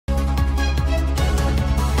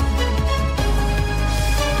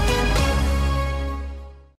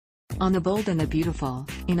On The Bold and the Beautiful,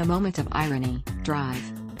 in a moment of irony, Drive.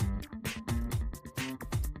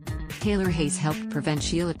 Taylor Hayes helped prevent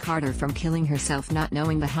Sheila Carter from killing herself, not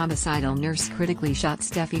knowing the homicidal nurse critically shot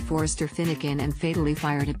Steffi Forrester Finnegan and fatally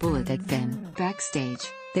fired a bullet at Finn. Backstage,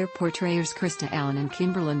 their portrayers Krista Allen and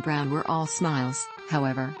Kimberlyn Brown were all smiles,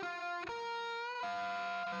 however.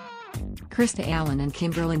 Krista Allen and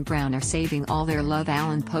Kimberlyn Brown are saving all their love.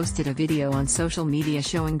 Allen posted a video on social media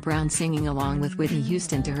showing Brown singing along with Whitney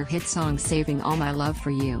Houston to her hit song Saving All My Love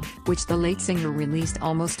for You, which the late singer released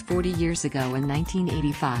almost 40 years ago in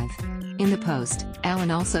 1985. In the post,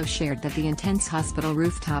 Allen also shared that the intense hospital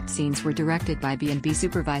rooftop scenes were directed by B&B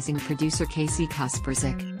supervising producer Casey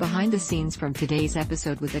Kasperzik. Behind the scenes from today's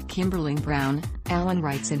episode with Kimberlyn Brown, Allen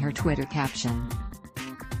writes in her Twitter caption.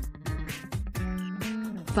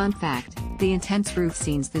 Fun fact, the intense roof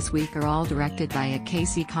scenes this week are all directed by a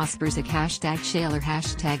Casey Kasperzik #Shaler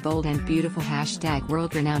 #bold and beautiful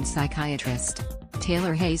 #world-renowned psychiatrist.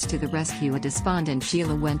 Taylor Hayes to the rescue. A despondent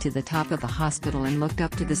Sheila went to the top of the hospital and looked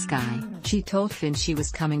up to the sky. She told Finn she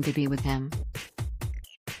was coming to be with him.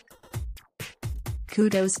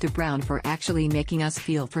 Kudos to Brown for actually making us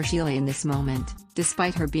feel for Sheila in this moment.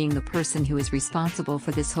 Despite her being the person who is responsible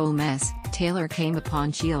for this whole mess, Taylor came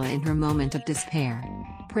upon Sheila in her moment of despair.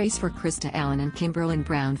 Praise for Krista Allen and Kimberlyn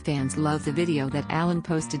Brown. Fans love the video that Allen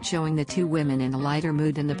posted showing the two women in a lighter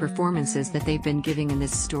mood and the performances that they've been giving in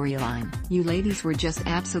this storyline. You ladies were just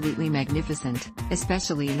absolutely magnificent,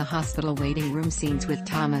 especially in the hospital waiting room scenes with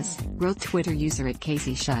Thomas, wrote Twitter user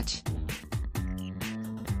 @CaseyShutch.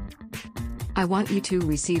 I want you two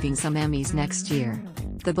receiving some Emmys next year.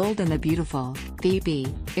 The Bold and the Beautiful, BB,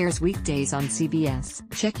 airs weekdays on CBS.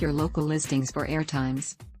 Check your local listings for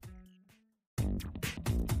airtimes.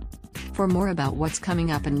 For more about what's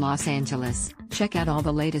coming up in Los Angeles, check out all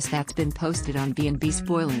the latest that's been posted on B&B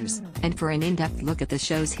Spoilers, and for an in-depth look at the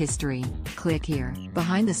show's history, click here.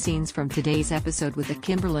 Behind the scenes from today's episode with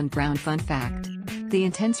Kimberlyn Brown. Fun fact. The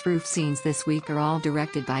intense roof scenes this week are all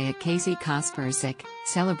directed by a Casey Kasperzik.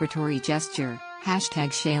 Celebratory gesture,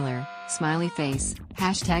 #Shaler, smiley face,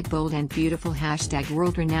 #bold and beautiful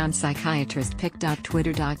 #world-renowned psychiatrist.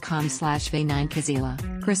 pic.twitter.com/V9Kazila.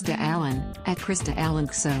 Krista Allen, @Krista Allen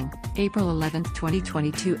XO, April 11,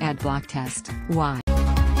 2022. Ad block test. Why?